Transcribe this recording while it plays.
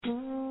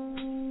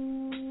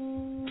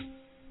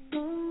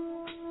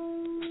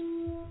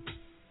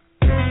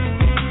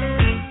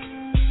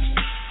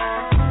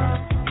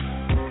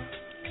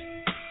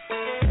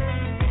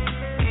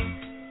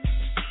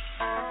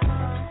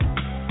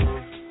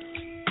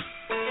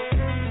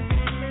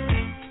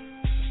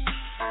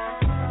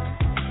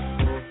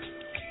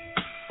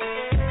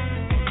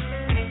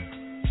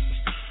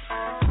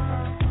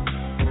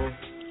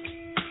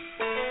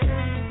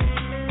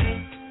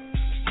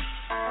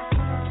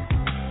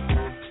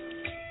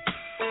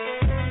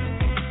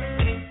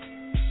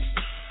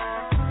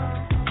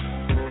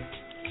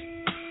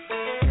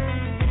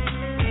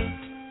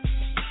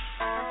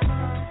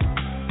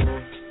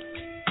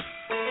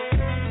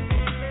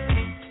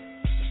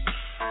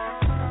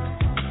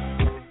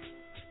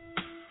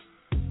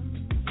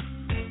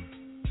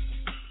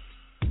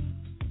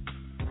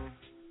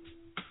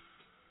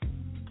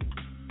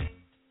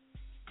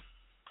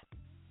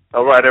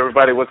All right,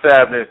 everybody, what's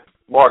happening?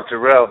 Mark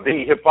Terrell,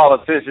 the hip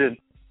politician.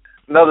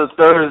 Another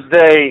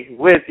Thursday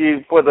with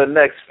you for the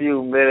next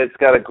few minutes.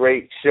 Got a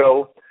great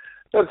show.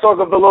 Let's talk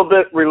a little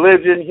bit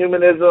religion,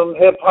 humanism,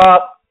 hip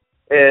hop,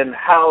 and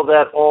how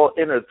that all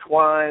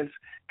intertwines.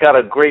 Got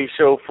a great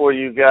show for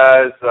you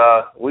guys.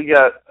 We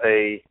got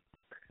I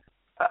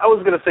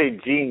was going to say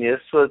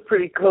genius, but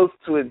pretty close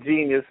to a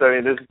genius. I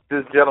mean,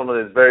 this gentleman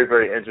is very,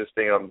 very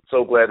interesting. I'm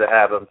so glad to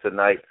have him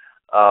tonight.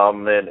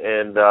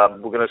 And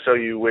we're going to show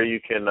you where you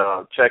can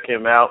check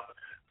him out,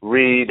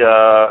 read,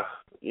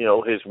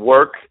 his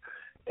work,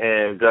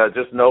 and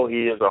just know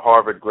he is a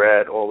Harvard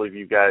grad. All of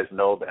you guys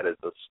know that is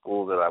a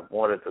school that I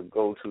wanted to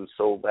go to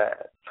so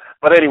bad.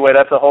 But anyway,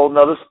 that's a whole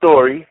nother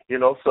story. You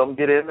know, some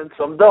get in and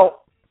some don't.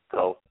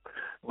 So,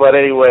 but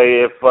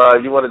anyway, if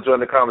you want to join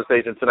the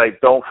conversation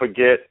tonight, don't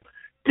forget,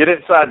 get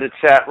inside the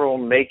chat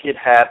room, make it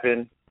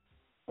happen.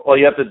 All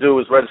you have to do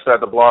is register at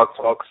the Blog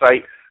Talk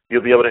site.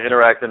 You'll be able to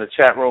interact in the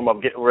chat room.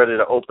 I'm getting ready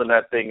to open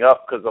that thing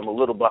up because I'm a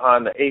little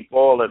behind the eight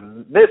ball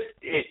and missed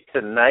it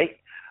tonight.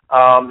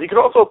 You can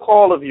also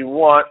call if you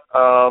want,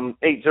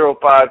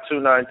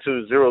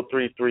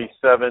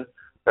 805-292-0337.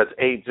 That's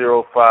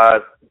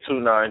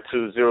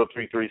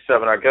 805-292-0337.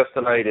 Our guest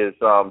tonight is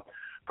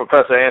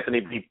Professor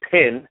Anthony B.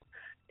 Penn,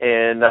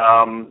 and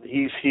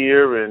he's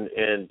here, and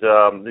he's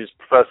a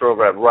professor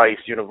over at Rice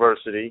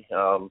University.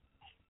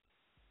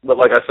 But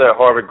like I said,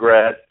 Harvard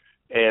grad.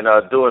 And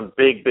doing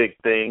big, big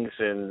things,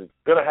 and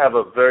going to have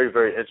a very,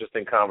 very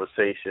interesting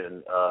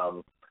conversation.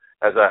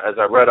 As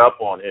I read up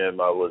on him,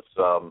 a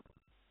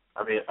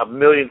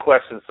million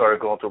questions started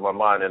going through my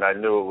mind, and I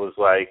knew it was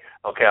like,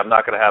 okay, I'm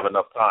not going to have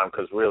enough time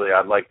because really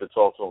I'd like to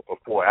talk to him for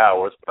 4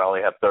 hours, but I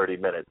only have 30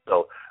 minutes.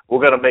 So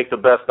we're going to make the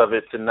best of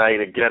it tonight.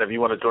 Again, if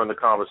you want to join the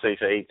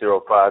conversation,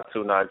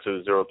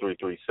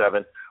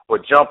 805-292-0337, or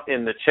jump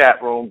in the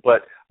chat room.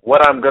 But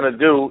what I'm going to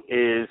do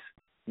is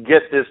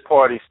get this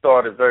party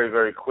started very,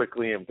 very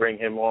quickly and bring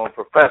him on.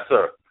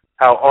 Professor,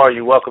 how are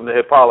you? Welcome to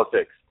Hip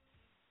Politics.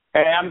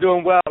 Hey, I'm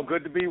doing well.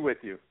 Good to be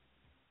with you.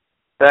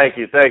 Thank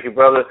you,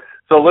 brother.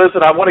 So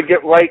listen, I want to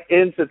get right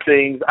into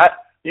things.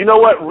 You know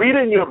what?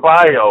 Reading your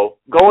bio,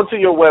 go into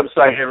your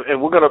website,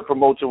 and we're going to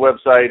promote your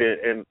website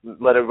and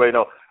let everybody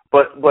know.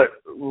 But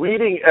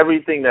reading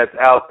everything that's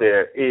out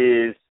there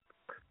is,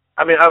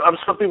 I'm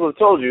sure people have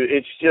told you,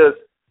 it's just,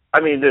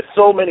 there's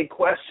so many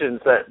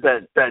questions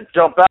that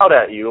jump out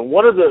at you, and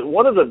one of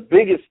the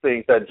biggest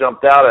things that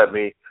jumped out at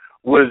me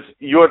was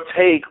your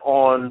take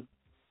on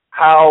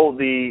how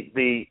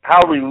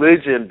how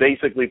religion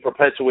basically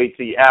perpetuates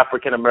the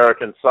African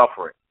American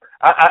suffering.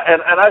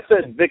 I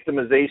said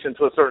victimization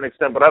to a certain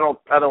extent, but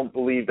I don't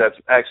believe that's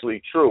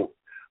actually true.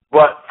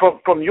 But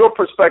from your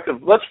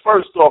perspective, let's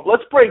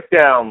break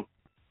down,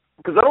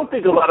 because I don't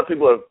think a lot of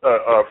people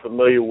are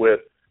familiar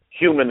with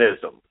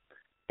humanism.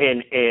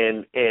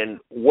 And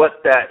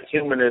what that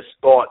humanist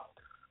thought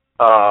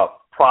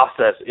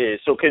process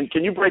is. So can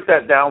you break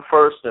that down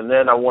first, and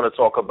then I want to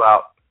talk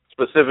about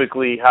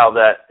specifically how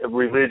that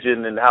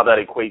religion and how that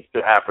equates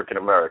to African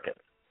Americans.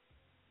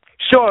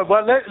 Sure.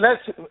 Well,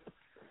 let's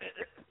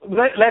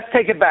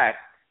take it back.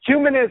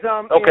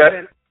 Humanism is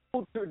an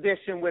old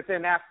tradition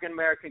within African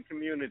American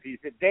communities.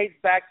 It dates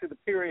back to the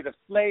period of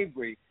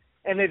slavery.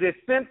 And it is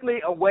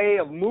simply a way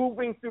of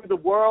moving through the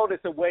world.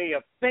 It's a way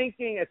of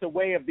thinking. It's a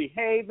way of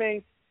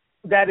behaving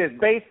that is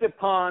based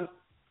upon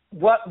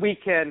what we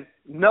can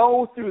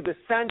know through the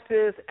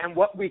senses and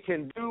what we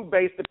can do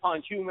based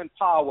upon human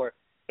power.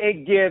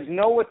 It gives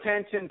no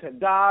attention to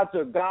gods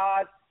or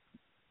God,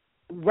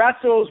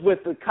 wrestles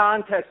with the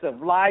context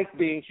of life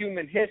being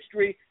human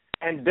history,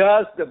 and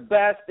does the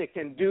best it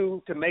can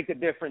do to make a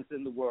difference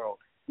in the world,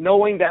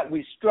 knowing that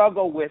we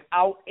struggle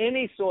without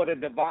any sort of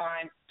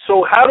divine.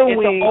 So how do it's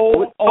we? An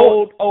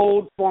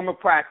old form of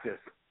practice.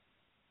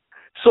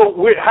 So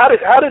how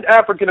did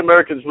African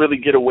Americans really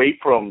get away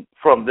from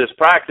this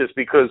practice?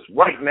 Because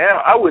right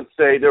now, I would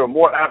say there are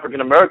more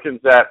African Americans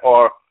that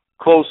are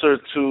closer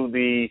to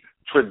the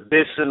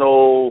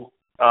traditional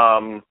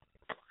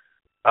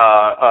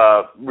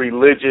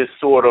religious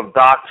sort of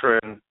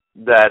doctrine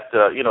that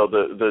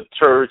the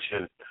church,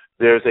 and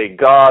there's a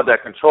God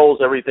that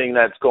controls everything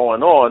that's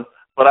going on.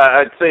 But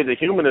I'd say the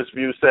humanist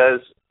view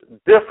says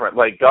different.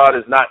 Like God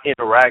is not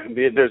interacting.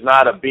 There's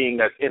not a being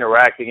that's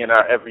interacting in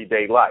our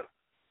everyday life.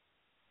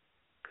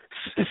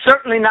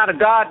 Certainly not a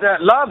God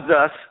that loves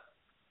us,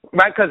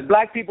 right? Because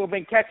black people have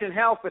been catching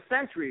hell for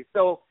centuries.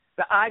 So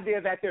the idea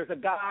that there's a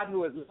God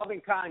who is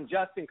loving, kind,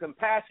 just, and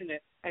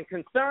compassionate and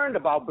concerned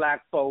about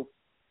black folks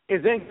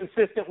is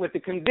inconsistent with the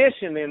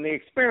condition and the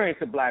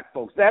experience of black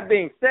folks. That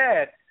being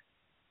said,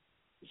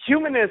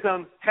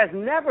 humanism has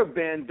never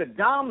been the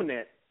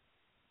dominant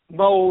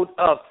mode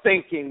of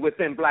thinking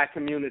within black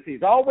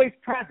communities, always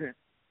present,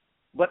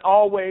 but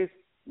always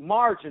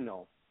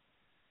marginal.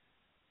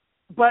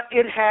 But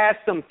it has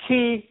some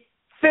key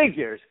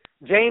figures.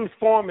 James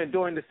Foreman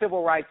during the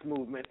Civil Rights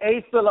Movement,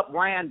 A. Philip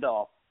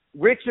Randolph,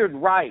 Richard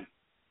Wright,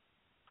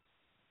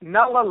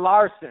 Nella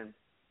Larson,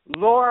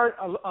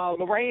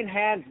 Lorraine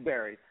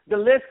Hansberry. The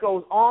list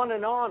goes on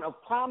and on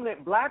of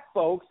prominent black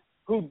folks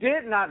who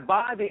did not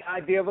buy the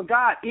idea of a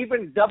God.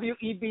 Even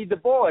W.E.B. Du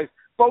Bois,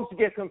 folks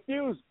get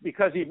confused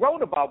because he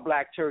wrote about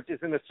black churches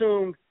and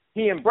assumed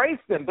he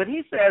embraced them. But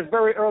he says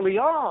very early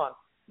on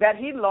that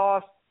he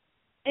lost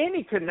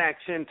any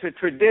connection to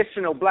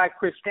traditional black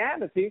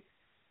Christianity.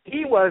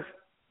 He was,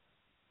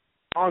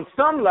 on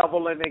some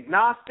level, an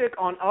agnostic,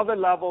 on other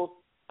levels,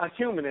 a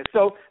humanist.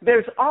 So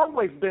there's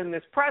always been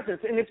this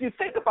presence. And if you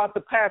think about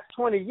the past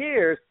 20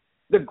 years,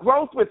 the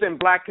growth within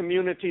black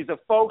communities of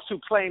folks who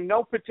claim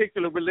no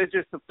particular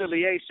religious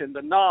affiliation,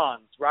 the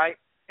nons, right?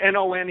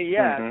 N-O-N-E-S.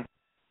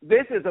 Mm-hmm.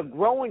 This is a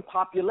growing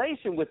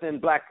population within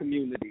black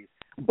communities.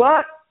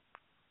 But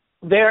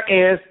there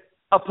is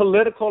a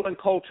political and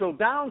cultural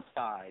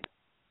downside,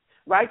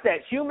 right? That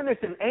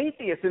humanists and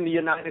atheists in the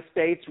United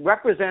States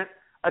represent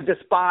a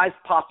despised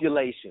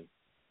population.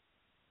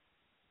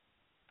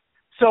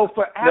 So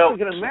for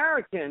African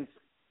Americans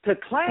to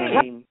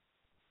claim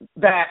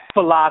that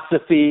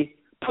philosophy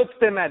puts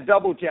them at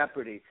double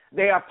jeopardy.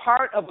 They are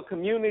part of a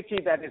community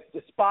that is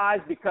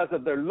despised because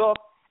of their look,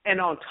 and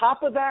on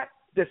top of that,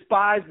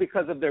 despised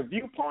because of their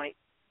viewpoint.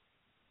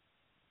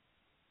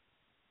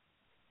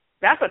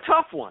 That's a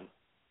tough one.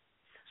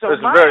 So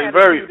it's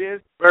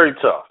very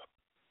tough.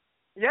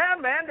 Yeah,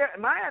 man.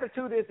 My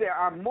attitude is there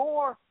are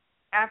more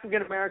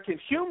African American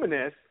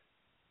humanists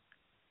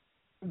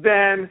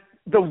than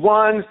the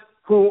ones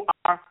who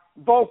are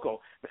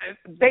vocal.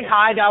 They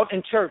hide out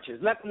in churches.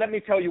 Let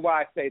me tell you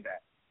why I say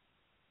that.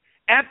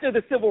 After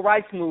the Civil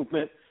Rights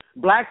Movement,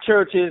 black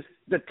churches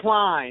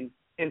declined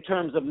in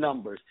terms of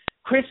numbers.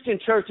 Christian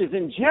churches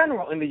in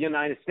general in the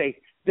United States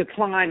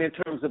declined in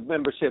terms of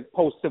membership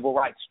post-Civil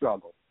Rights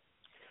struggle.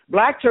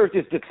 Black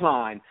churches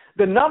decline.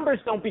 The numbers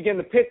don't begin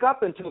to pick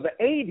up until the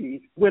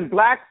 80s when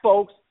black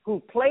folks who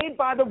played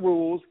by the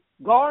rules,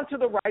 gone to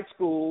the right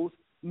schools,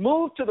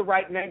 moved to the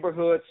right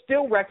neighborhoods,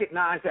 still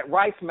recognize that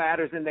race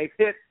matters and they've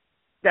hit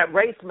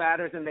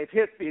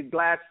the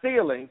glass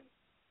ceiling,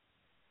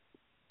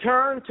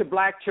 turn to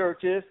black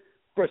churches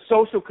for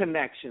social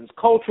connections,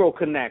 cultural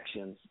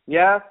connections,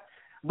 yeah?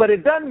 But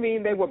it doesn't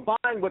mean they were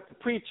buying what the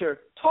preacher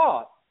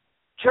taught.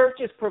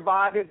 Churches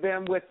provided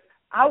them with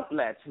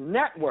outlets,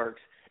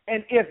 networks,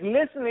 and if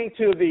listening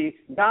to the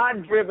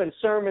God-driven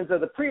sermons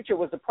of the preacher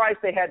was the price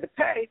they had to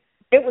pay,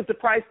 it was the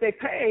price they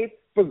paid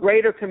for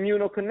greater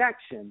communal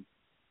connection.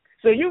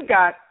 So you've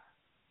got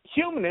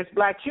humanists,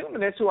 black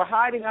humanists, who are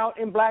hiding out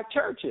in black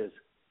churches.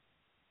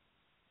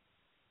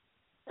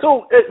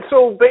 So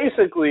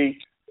basically,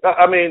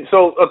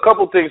 so a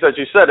couple things that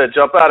you said that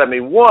jump out at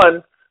me.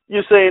 One,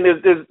 you're saying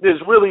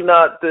there's really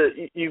not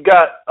you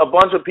got a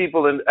bunch of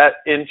people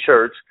in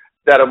church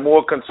that are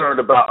more concerned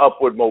about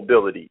upward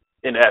mobility,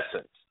 in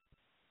essence.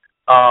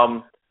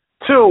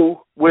 Two,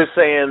 we're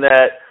saying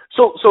that.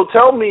 So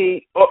tell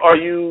me,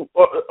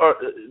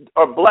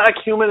 are black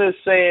humanists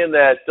saying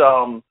that?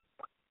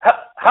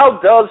 How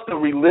does the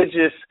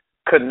religious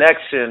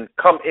connection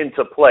come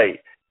into play?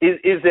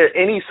 Is there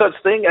any such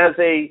thing as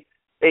a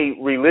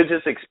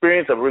religious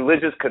experience, a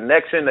religious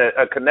connection,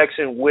 a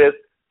connection with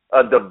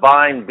a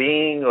divine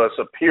being or a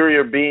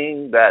superior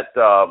being that,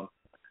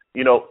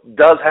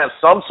 does have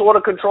some sort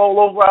of control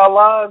over our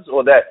lives,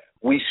 or that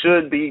we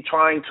should be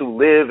trying to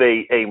live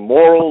a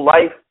moral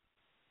life?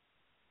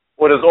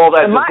 Or does all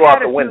that just go out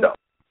the window?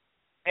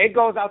 It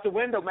goes out the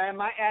window, man.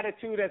 My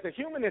attitude as a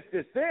humanist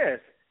is this.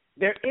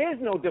 There is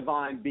no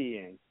divine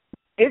being.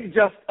 It's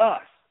just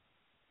us.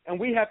 And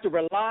we have to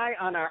rely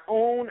on our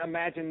own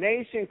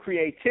imagination,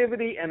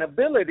 creativity, and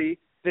ability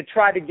to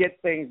try to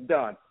get things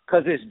done,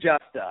 because it's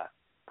just us.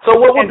 So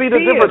what would be the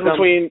difference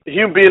between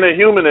you being a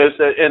humanist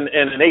and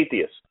an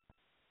atheist?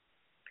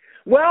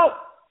 Well,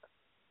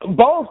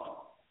 both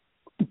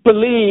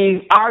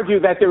argue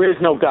that there is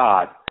no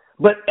God.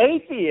 But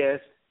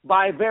atheists,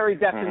 by very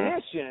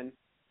definition,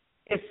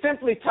 is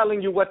simply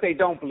telling you what they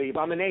don't believe.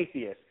 I'm an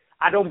atheist.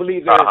 I don't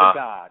believe there is a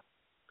God.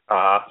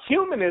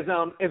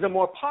 Humanism is a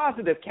more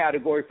positive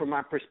category from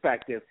my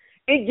perspective.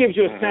 It gives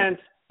you a sense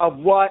of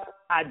what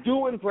I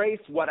do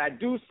embrace, what I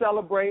do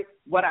celebrate,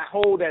 what I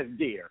hold as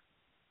dear.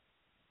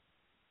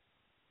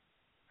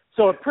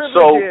 So a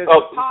privilege is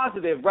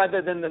positive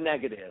rather than the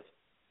negative.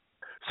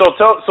 So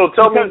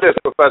tell me this,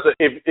 Professor.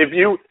 If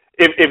you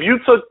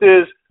took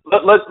this,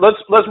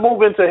 let's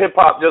move into hip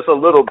hop just a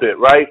little bit,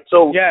 right?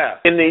 So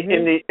in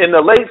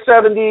the late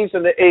 70s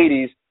and the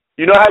 80s,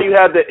 you know how you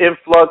had the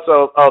influx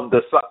of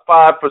the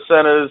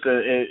 5%ers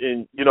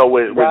and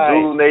with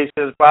Zulu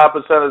Nations,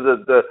 5%ers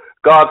of the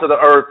gods of the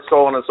earth,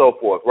 so on and so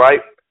forth,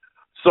 right?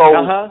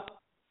 So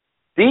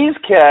these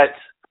cats,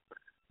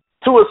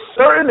 to a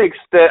certain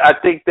extent, I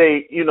think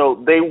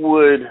they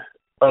would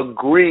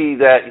agree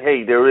that,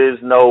 hey, there is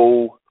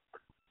no,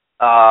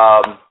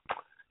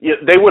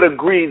 they would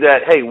agree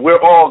that, hey,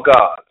 we're all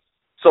gods,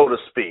 so to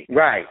speak.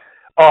 Right.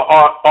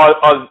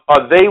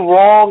 Are they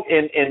wrong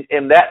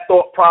in that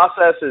thought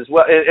process as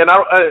well? And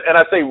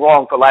I say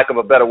wrong for lack of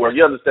a better word.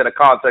 You understand the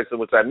context in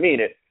which I mean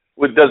it.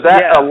 Does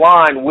that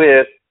align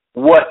with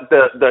what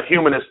the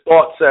humanist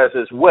thought says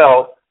as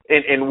well,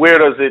 and where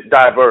does it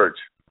diverge?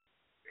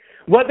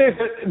 Well,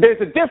 there's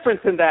a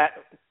difference in that.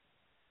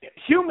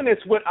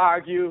 humanists would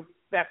argue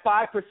that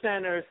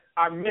 5%ers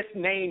are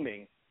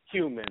misnaming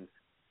humans,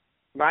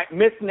 right?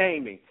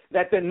 Misnaming.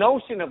 That the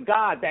notion of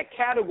God, that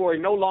category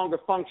no longer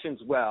functions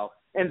well.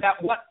 And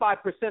that what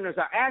 5%ers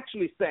are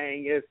actually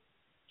saying is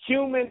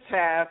humans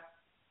have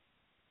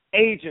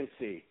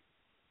agency.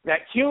 That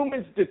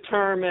humans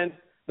determine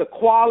the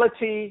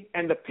quality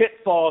and the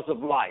pitfalls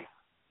of life.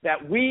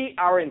 That we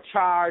are in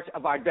charge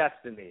of our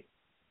destiny.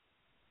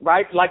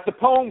 Right? Like the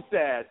poem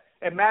says,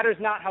 it matters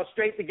not how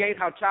straight the gate,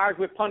 how charged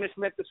with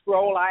punishment the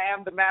scroll. I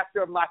am the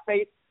master of my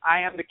fate. I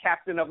am the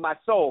captain of my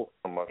soul.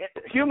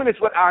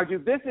 Humanists would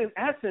argue this, in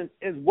essence,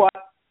 is what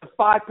the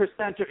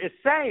 5%er is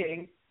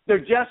saying. They're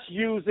just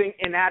using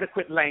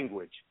inadequate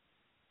language,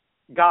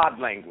 God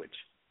language.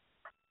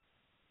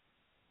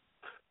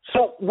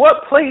 So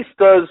what place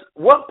does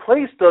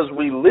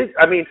religion?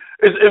 I mean,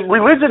 is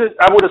religion?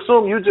 I would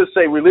assume you just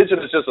say religion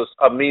is just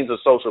a means of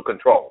social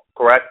control,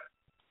 correct?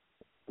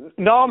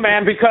 No,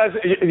 man, because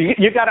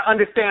you got to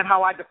understand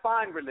how I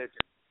define religion.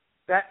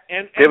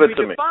 Give it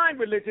to me. We define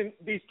religion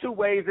these two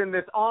ways in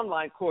this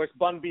online course,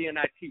 Bun B and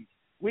I teach.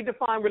 We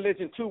define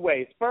religion two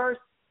ways. First,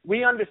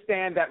 we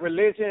understand that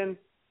religion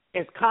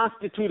is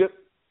constituted,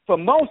 for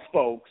most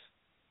folks,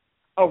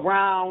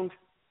 around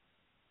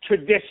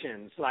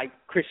traditions like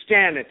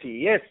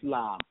Christianity,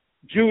 Islam,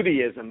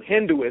 Judaism,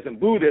 Hinduism,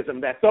 Buddhism,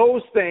 that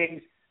those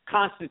things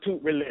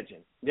constitute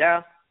religion,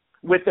 yeah?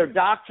 With their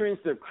doctrines,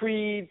 their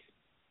creeds,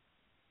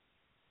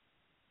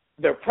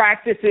 their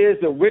practices,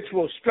 their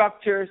ritual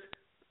structures.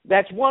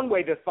 That's one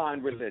way to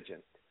define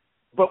religion.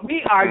 But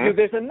we argue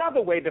there's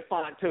another way to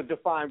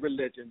define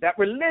religion, that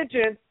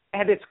religion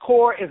at its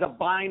core is a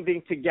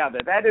binding together.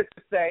 That is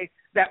to say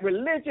that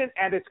religion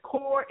at its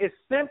core is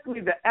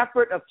simply the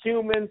effort of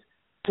humans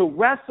to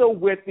wrestle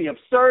with the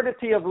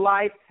absurdity of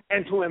life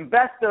and to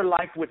invest their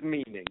life with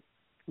meaning.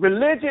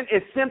 Religion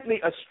is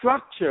simply a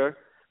structure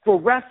for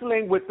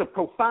wrestling with the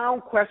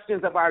profound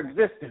questions of our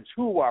existence.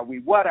 Who are we?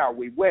 What are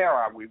we? Where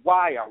are we?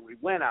 Why are we?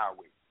 When are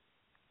we?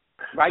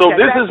 Right? So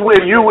this is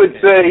where you would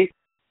say,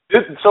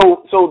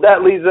 so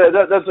that leads,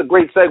 that's a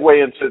great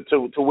segue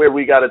into where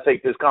we got to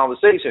take this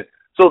conversation.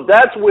 So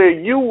that's where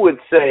you would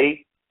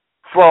say,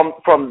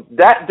 from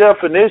that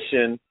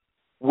definition,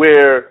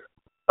 where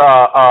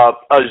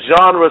a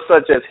genre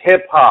such as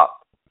hip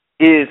hop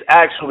is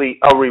actually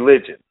a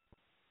religion.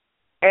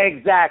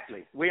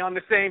 Exactly. We're on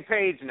the same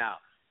page now.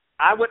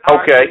 I would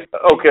argue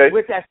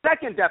with that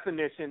second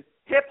definition,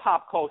 hip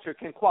hop culture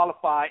can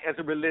qualify as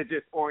a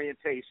religious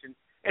orientation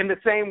in the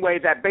same way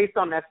that, based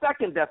on that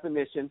second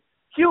definition,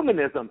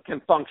 humanism can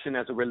function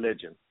as a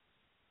religion.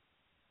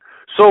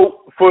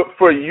 So,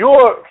 from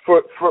your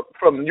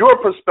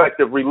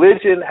perspective,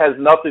 religion has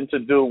nothing to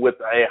do with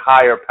a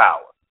higher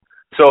power.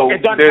 So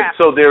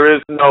there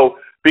is no,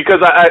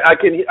 because I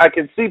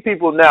can see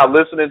people now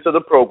listening to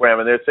the program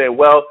and they're saying,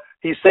 well,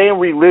 he's saying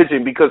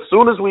religion because as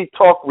soon as we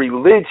talk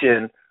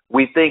religion,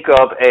 we think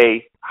of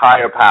a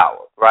higher power,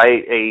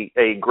 right?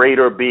 A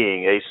greater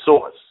being, a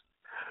source.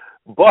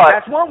 But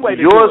that's one way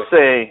to you're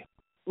saying,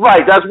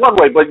 right, that's one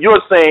way, but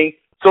you're saying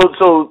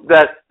so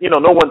that,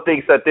 no one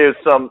thinks that there's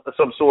some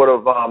sort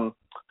of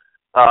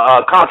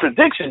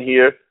contradiction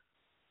here.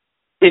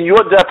 In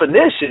your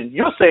definition,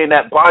 you're saying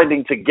that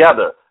binding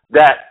together,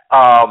 that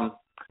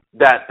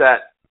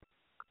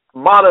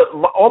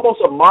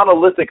almost a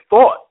monolithic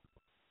thought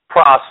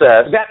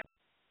process that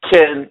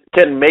can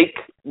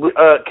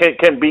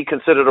be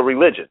considered a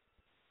religion.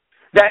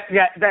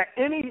 That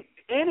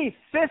any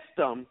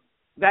system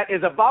that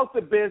is about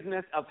the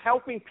business of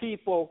helping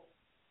people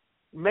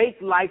make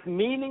life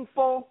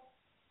meaningful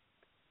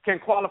can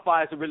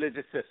qualify as a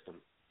religious system.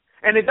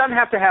 And it doesn't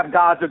have to have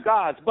gods or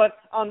gods. But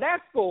on that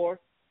score,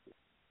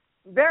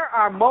 there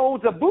are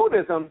modes of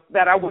Buddhism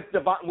that are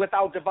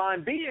without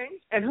divine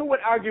beings. And who would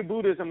argue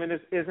Buddhism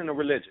isn't a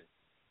religion?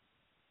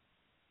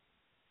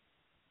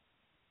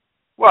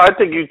 Well, I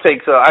think you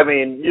take,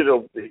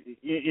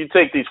 you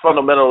take these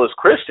fundamentalist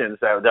Christians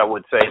that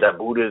would say that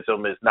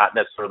Buddhism is not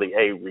necessarily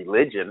a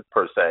religion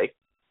per se.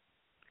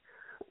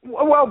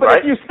 Well, but right?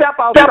 if you step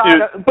outside,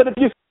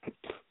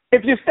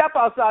 if you step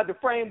outside the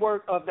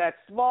framework of that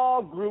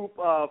small group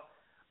of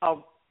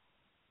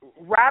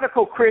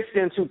radical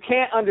Christians who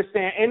can't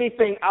understand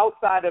anything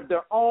outside of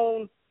their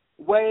own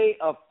way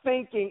of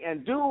thinking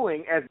and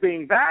doing as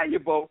being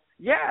valuable,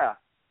 yeah.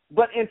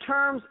 But in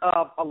terms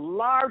of a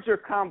larger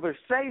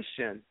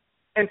conversation,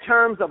 in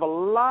terms of a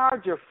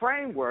larger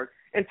framework,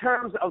 in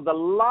terms of the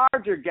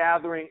larger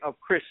gathering of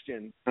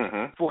Christians,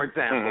 for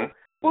example,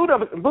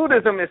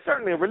 Buddhism is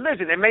certainly a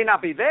religion. It may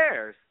not be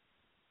theirs,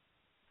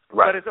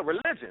 but it's a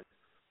religion.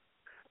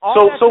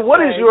 So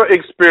what is your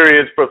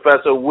experience,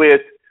 Professor,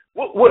 with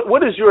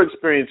what has your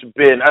experience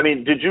been? I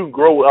mean, did you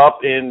grow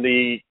up in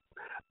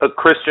a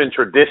Christian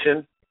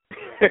tradition?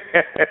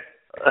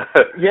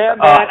 Yeah,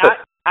 man.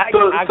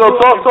 Talk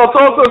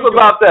to us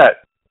about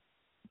that.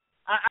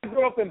 I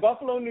grew up in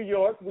Buffalo, New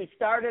York. We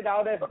started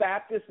out as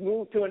Baptists,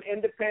 moved to an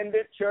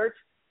independent church,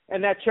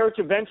 and that church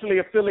eventually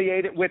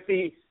affiliated with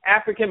the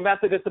African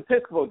Methodist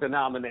Episcopal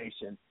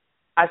denomination.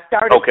 I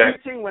started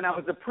preaching when I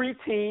was a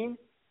preteen.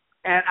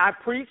 And I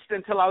preached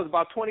until I was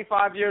about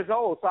 25 years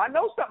old. So I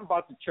know something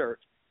about the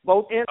church,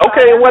 both inside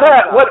Okay, and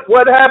outside.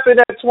 what happened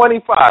at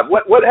 25?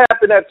 What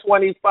happened at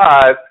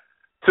 25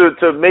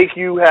 to make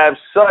you have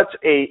such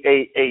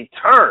a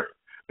turn?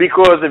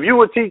 Because if you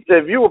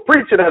were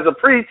preaching as a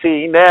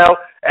preteen, now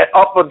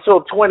up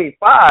until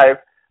 25,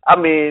 I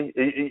mean,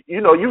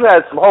 you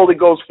had some Holy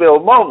Ghost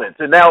filled moments,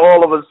 and now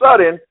all of a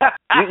sudden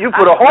you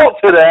put a halt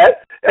to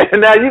that,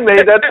 and now you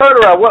made that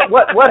turnaround.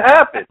 What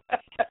happened?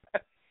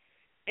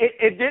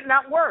 It did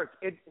not work.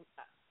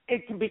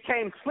 It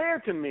became clear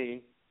to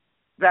me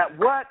that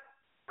what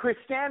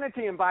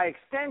Christianity and by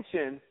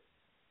extension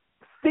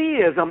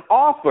theism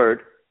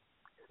offered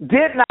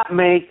did not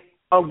make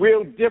a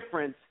real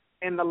difference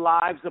in the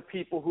lives of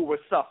people who were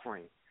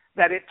suffering.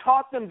 That it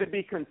taught them to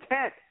be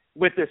content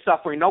with their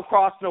suffering, no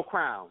cross, no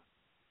crown.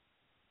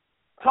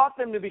 Taught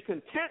them to be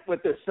content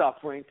with their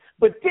suffering,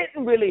 but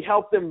didn't really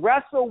help them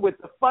wrestle with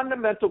the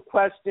fundamental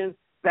questions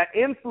that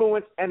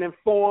influence and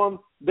inform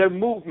their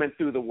movement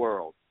through the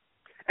world.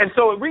 And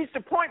so it reached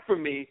a point for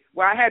me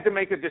where I had to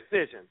make a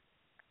decision.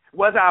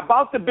 Was I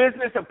about the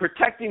business of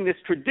protecting this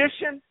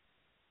tradition,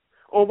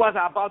 or was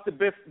I about the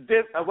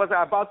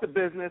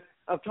business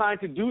of trying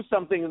to do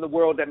something in the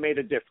world that made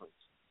a difference?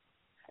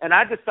 And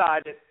I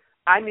decided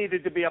I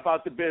needed to be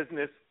about the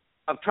business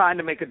of trying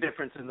to make a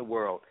difference in the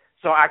world.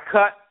 So I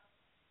cut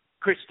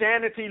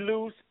Christianity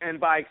loose, and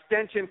by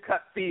extension,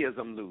 cut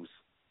theism loose.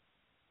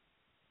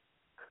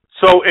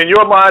 So in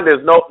your mind,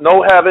 there's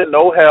no heaven,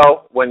 no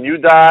hell. When you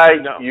die,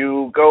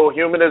 you go.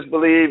 Humanists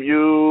believe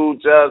you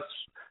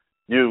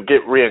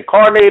get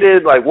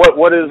reincarnated. Like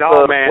what is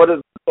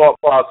the thought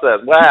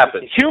process? What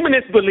happens?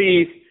 Humanists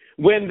believe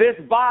when this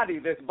body,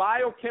 this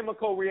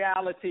biochemical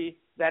reality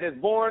that is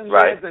born,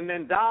 lives, and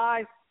then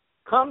dies,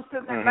 comes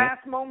to the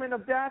last moment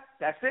of death,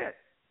 that's it.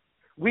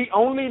 We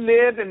only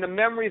live in the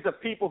memories of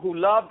people who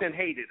loved and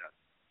hated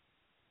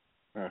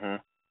us.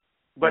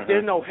 But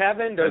there's no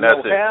heaven, there's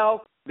no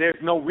hell,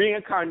 there's no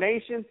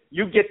reincarnation.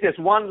 You get this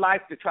one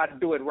life to try to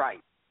do it right.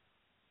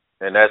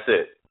 And that's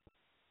it.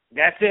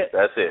 That's it.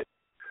 That's it.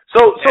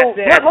 So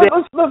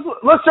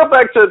let's jump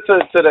back to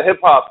the hip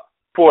hop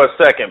for a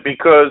second,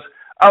 because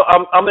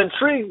I'm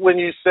intrigued when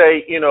you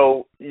say,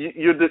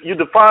 you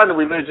define the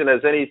religion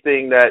as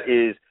anything that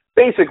is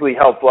basically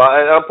helpful.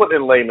 I'm putting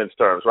it in layman's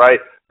terms, right?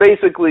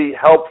 Basically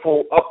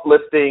helpful,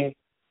 uplifting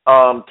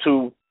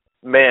to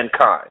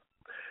mankind.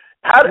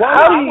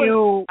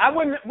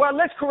 Well,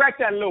 let's correct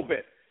that a little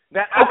bit.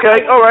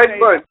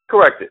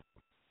 Correct it.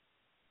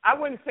 I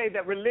wouldn't say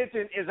that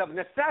religion is of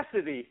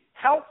necessity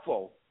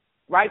helpful,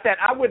 right? That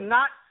I would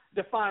not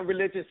define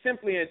religion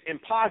simply in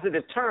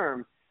positive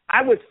terms.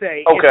 I would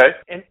say it's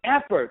an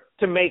effort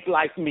to make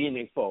life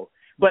meaningful.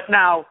 But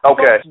now,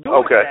 folks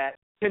doing that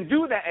can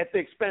do that at the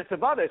expense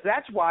of others.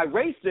 That's why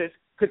racists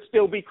could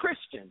still be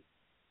Christian.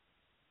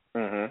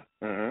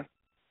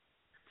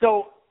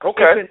 So it's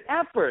an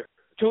effort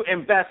to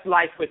invest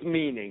life with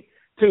meaning,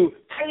 to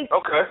take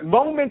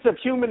moments of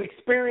human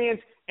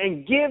experience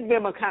and give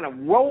them a kind of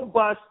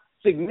robust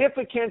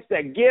significance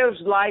that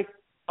gives life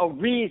a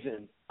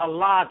reason, a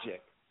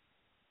logic.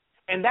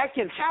 And that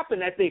can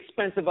happen at the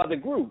expense of other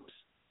groups.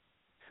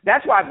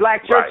 That's why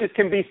black churches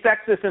can be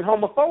sexist and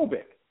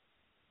homophobic.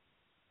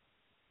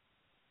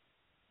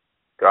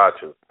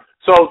 Got you.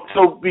 So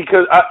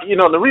because,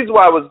 the reason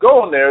why I was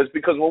going there is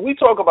because when we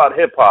talk about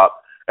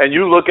hip-hop and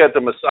you look at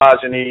the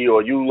misogyny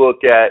or you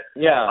look at,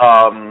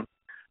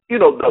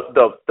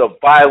 the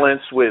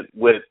violence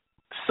with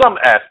some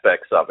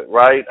aspects of it,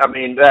 right? I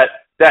mean,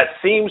 that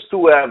seems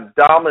to have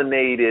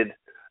dominated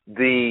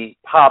the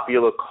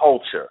popular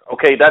culture.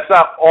 Okay, that's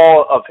not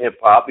all of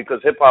hip-hop, because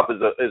hip-hop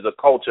is a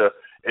culture,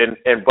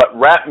 but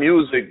rap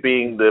music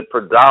being the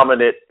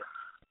predominant,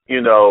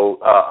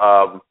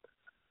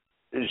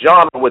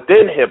 genre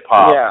within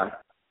hip-hop,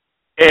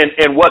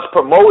 and what's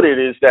promoted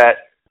is that,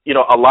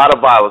 a lot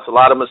of violence, a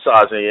lot of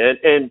misogyny,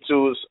 and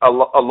to a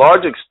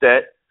large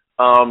extent,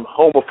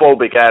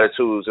 homophobic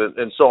attitudes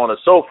and so on and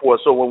so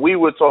forth. So when we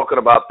were talking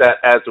about that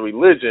as a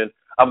religion,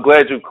 I'm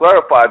glad you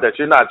clarified that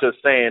you're not just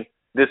saying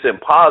this in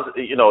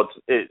positive,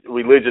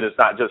 religion is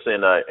not just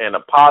in a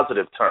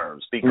positive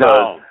terms,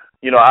 because,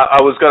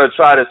 I was going to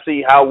try to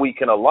see how we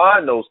can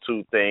align those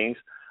two things,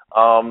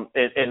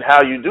 and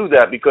how you do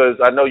that, because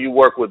I know you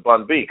work with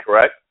Bun B,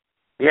 correct?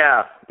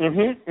 Yeah.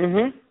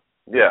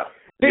 Yeah.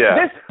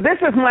 This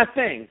is my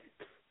thing.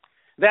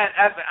 That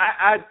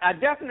I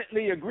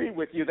definitely agree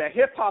with you that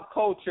hip hop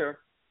culture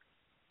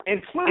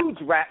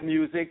includes rap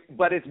music,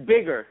 but it's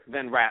bigger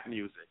than rap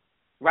music,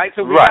 right?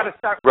 So we got to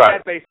start with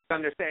that basic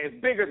understanding.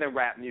 It's bigger than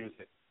rap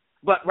music,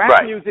 but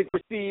rap music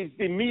receives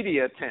the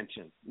media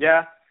attention.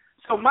 Yeah.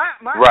 So my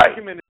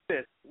argument is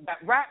this: that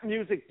rap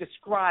music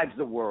describes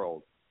the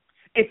world.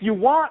 If you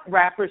want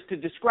rappers to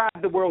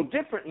describe the world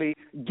differently,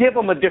 give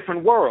them a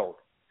different world.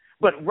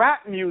 But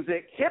rap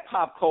music,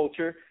 hip-hop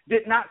culture,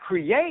 did not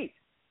create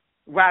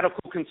radical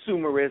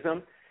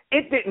consumerism.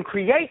 It didn't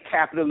create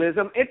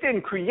capitalism. It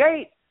didn't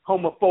create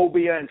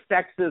homophobia and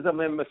sexism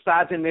and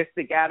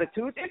misogynistic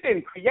attitudes. It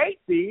didn't create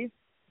these.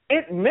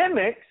 It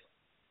mimics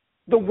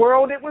the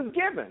world it was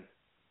given.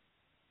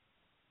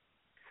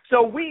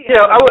 So we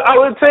I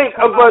would take,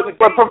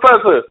 but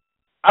Professor,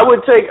 I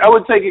would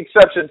take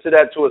exception to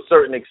that to a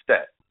certain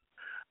extent,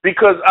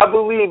 because I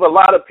believe a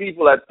lot of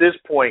people at this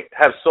point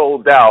have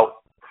sold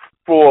out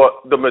for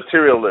the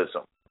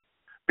materialism,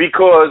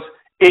 because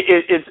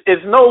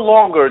it's no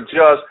longer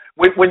just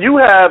when you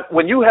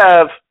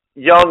have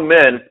young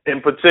men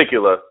in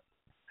particular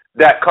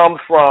that come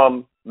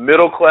from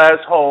middle class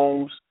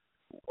homes,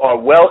 are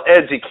well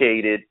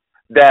educated,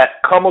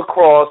 that come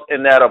across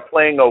and that are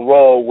playing a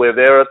role where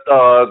they're a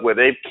thug, where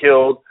they've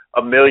killed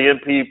 1 million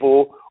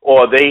people,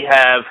 or they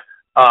have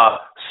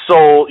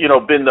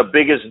been the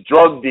biggest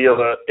drug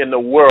dealer in the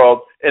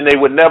world, and they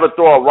would never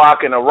throw a rock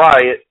in a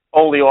riot,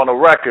 only on a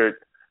record.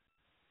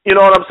 You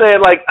know what I'm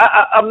saying? Like,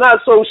 I'm not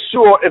so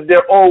sure if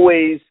they're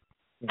always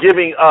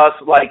giving us,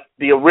 like,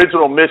 the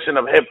original mission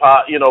of hip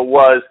hop,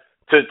 was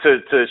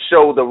to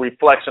show the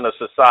reflection of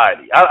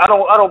society. I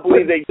don't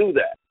believe they do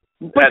that.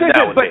 But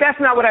that's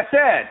not what I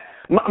said.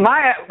 What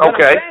I'm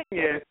saying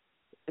is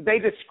they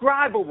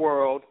describe a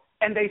world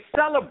and they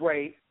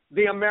celebrate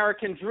the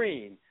American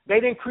dream. They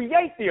didn't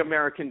create the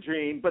American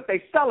dream, but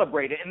they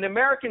celebrate it. And the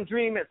American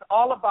dream is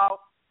all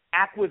about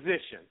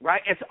acquisition,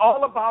 right? It's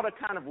all about a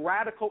kind of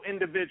radical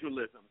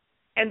individualism.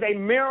 And they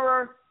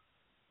mirror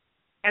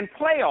and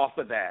play off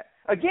of that.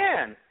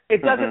 Again,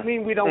 it doesn't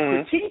mean we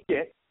don't critique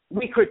it.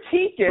 We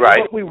critique it,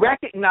 right, but we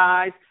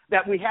recognize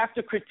that we have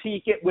to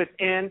critique it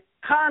within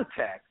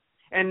context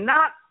and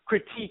not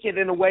critique it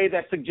in a way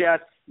that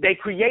suggests they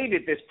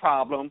created this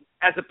problem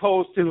as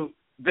opposed to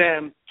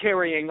them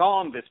carrying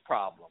on this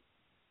problem.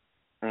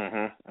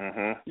 You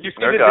see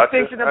the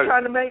distinction I'm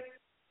trying to make?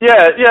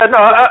 Yeah, no,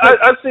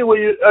 I see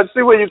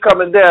where you're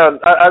coming down.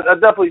 I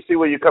definitely see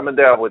where you're coming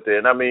down with it.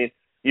 And I mean,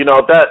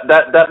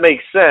 that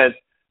makes sense.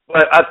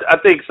 But I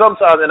think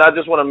sometimes, and I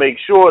just want to make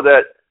sure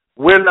that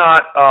we're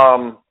not,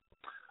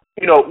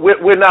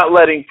 we're not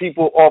letting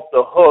people off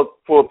the hook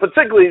for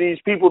particularly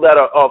these people that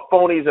are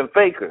phonies and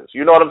fakers.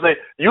 You know what I'm saying?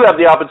 You have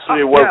the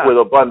opportunity to work with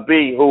a Bun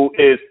B who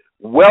is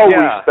well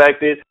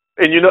respected,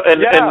 and and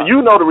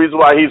the reason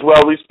why he's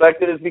well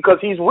respected is because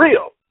he's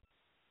real.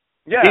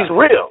 Yeah, he's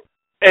real,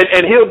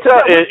 and he'll tell,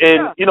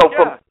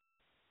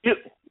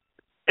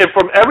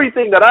 from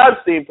everything that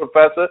I've seen,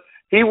 Professor,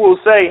 he will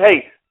say,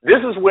 "Hey,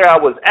 this is where I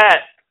was at,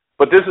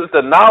 but this is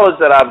the knowledge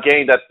that I've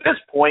gained at this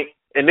point,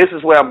 and this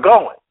is where I'm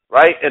going."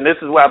 Right, and this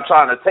is where I'm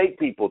trying to take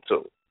people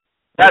to.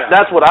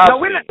 That's what I see.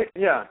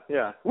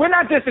 We're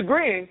not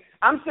disagreeing.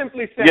 I'm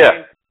simply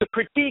saying the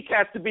critique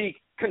has to be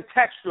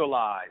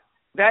contextualized.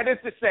 That is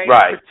to say,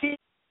 the critique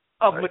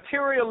of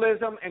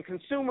materialism and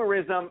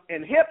consumerism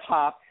in hip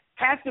hop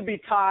has to be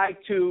tied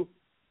to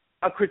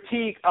a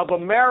critique of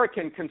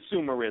American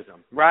consumerism.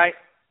 Right.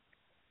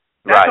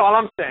 That's all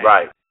I'm saying.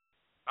 Right.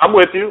 I'm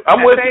with you.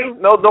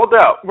 No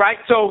doubt. Right.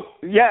 So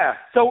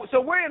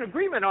we're in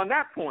agreement on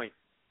that point.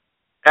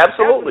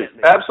 Absolutely.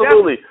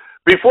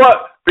 Before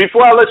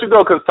I let you go,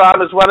 because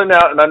time is running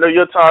out, and I know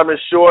your time is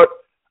short.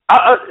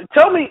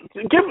 Tell me,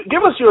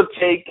 give us your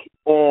take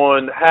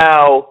on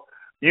how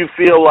you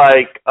feel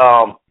like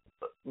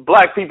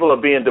black people are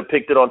being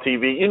depicted on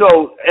TV.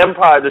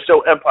 Empire, the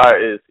show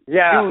Empire is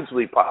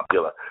hugely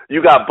popular.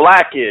 You got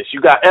Blackish, you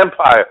got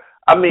Empire.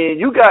 I mean,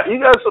 you got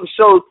some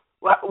shows.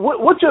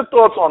 What's your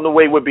thoughts on the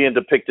way we're being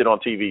depicted on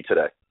TV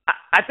today?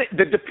 I think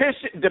the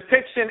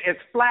depiction is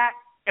flat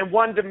and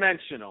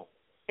one-dimensional.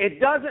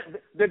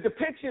 The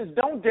depictions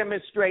don't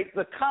demonstrate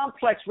the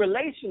complex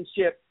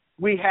relationship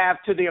we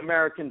have to the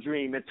American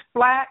dream. It's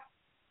flat,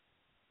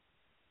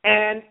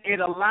 and it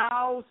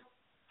allows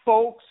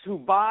folks who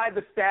buy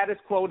the status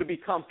quo to be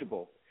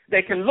comfortable.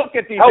 They can look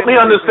at these. Help me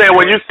understand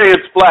when you say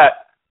it's flat.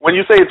 When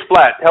you say it's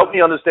flat, help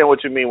me understand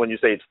what you mean when you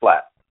say it's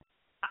flat.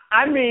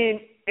 I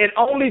mean, it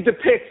only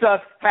depicts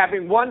us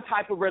having one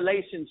type of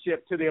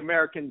relationship to the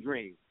American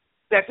dream.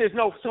 That there's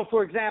no. So,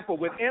 for example,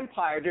 with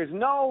Empire, there's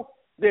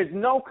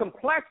no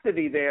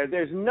complexity there.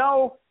 There's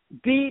no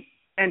deep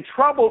and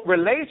troubled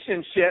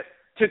relationship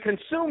to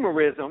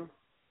consumerism,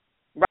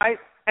 right,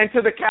 and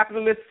to the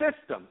capitalist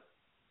system.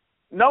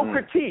 No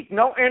critique,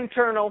 no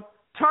internal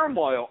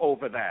turmoil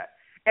over that.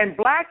 And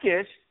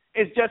Blackish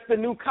is just the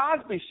new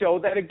Cosby show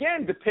that,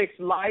 again, depicts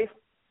life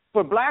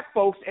for black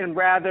folks in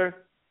rather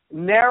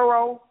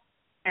narrow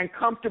and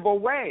comfortable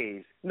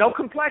ways. No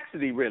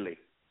complexity, really.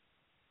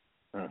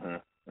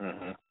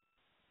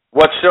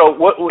 What show?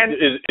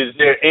 Is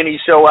there any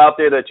show out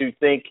there that you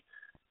think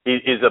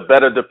is a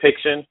better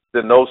depiction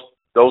than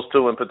those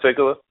two in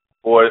particular,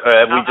 or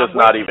have we just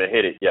not even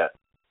hit it yet?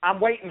 I'm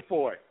waiting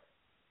for it.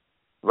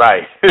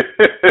 Right.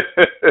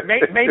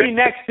 Maybe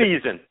next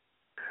season.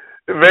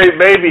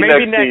 Maybe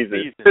next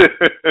season.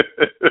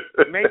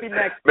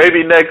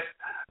 Maybe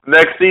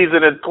next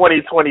season in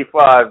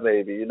 2025.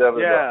 Maybe you never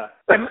know.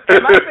 And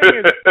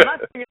my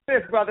thing is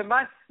this, brother.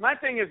 My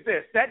thing is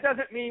this. That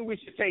doesn't mean we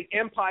should take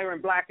Empire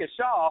and Blackish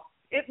off.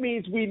 It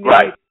means we need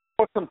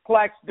more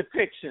complex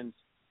depictions,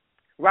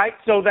 right?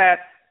 So that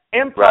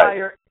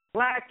Empire and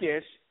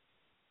Blackish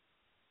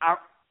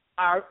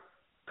are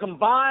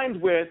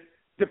combined with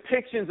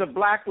depictions of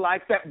black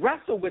life that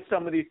wrestle with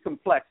some of these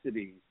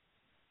complexities,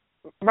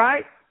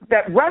 right?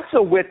 That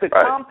wrestle with the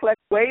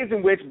complex ways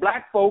in which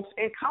black folks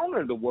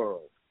encounter the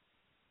world.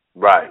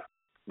 Right.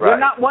 We're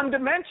not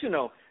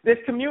one-dimensional. This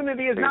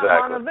community is not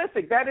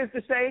monolithic. That is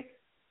to say,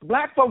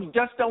 black folks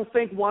just don't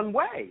think one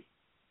way.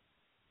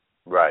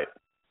 Right.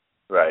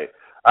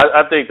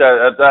 I think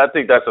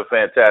that's a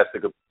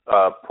fantastic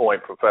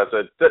point,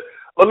 Professor.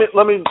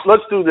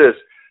 Let's do this.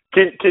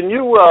 Can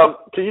you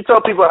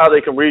tell people how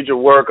they can read your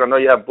work? I know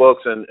you have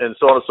books and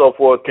so on and so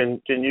forth.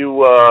 Can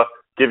you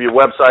give your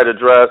website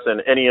address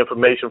and any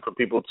information for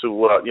people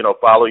to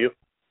follow you?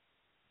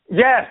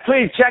 Yes,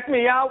 please check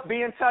me out.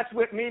 Be in touch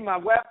with me. My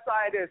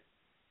website is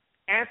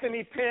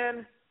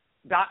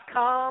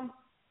anthonypenn.com.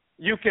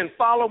 You can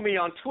follow me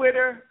on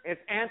Twitter.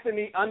 It's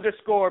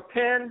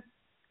Anthony_Penn.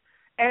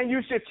 And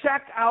you should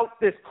check out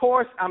this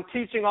course I'm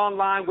teaching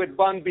online with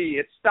Bun B.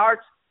 It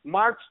starts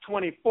March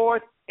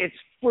 24th. It's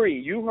free.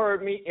 You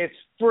heard me. It's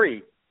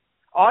free.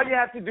 All you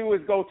have to do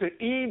is go to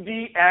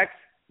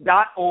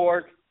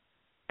edx.org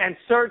and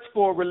search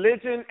for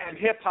religion and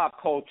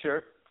hip-hop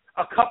culture.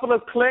 A couple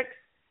of clicks,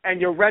 and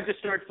you're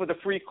registered for the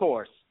free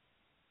course.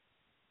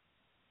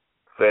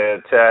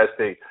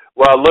 Fantastic.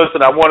 Well,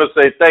 listen, I want to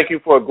say thank you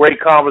for a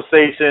great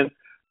conversation.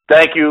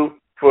 Thank you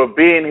for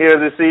being here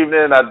this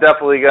evening. I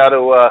definitely got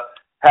to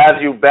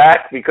have you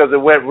back because it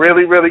went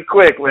really, really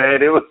quick,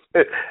 man. It was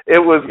quick.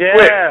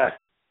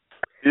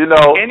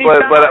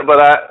 Anytime. But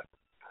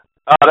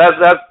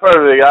that's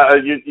perfect.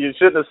 You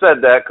shouldn't have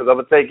said that because I'm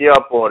gonna take you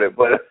up on it.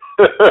 But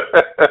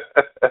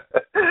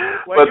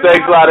but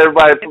thanks a lot,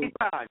 everybody.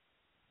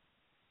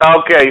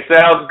 Okay,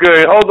 sounds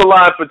good. Hold the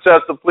line for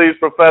Chester, please,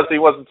 Professor. He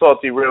wants to talk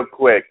to you real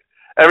quick.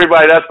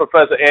 Everybody, that's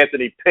Professor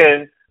Anthony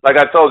Penn. Like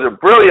I told you,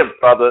 brilliant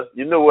brother.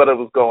 You knew what it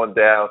was going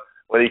down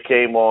when he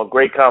came on.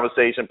 Great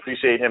conversation.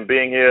 Appreciate him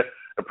being here.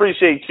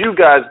 Appreciate you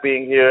guys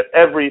being here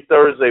every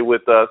Thursday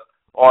with us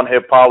on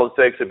Hip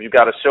Politics. If you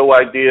got a show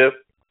idea,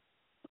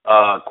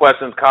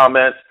 questions,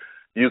 comments,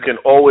 you can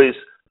always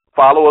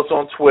follow us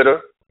on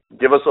Twitter.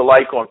 Give us a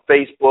like on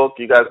Facebook.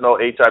 You guys know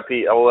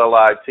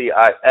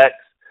HIPOLITIX.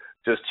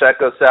 Just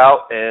check us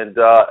out, and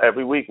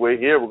every week we're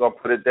here. We're going to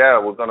put it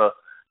down. We're going to,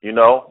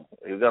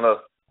 you're going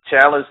to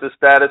challenge the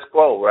status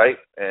quo, right?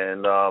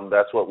 And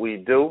that's what we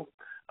do.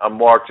 I'm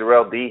Mark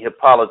Jarrell, the Hip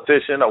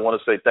Politician. I want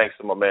to say thanks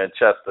to my man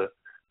Chester,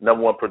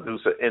 #1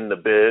 producer in the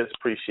biz.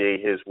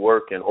 Appreciate his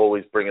work and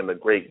always bringing the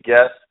great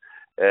guests.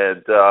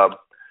 And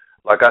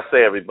like I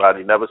say,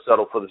 everybody, never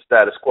settle for the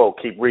status quo.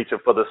 Keep reaching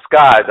for the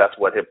sky. That's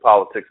what Hip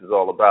Politics is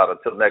all about.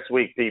 Until next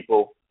week,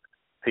 people,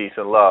 peace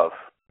and love.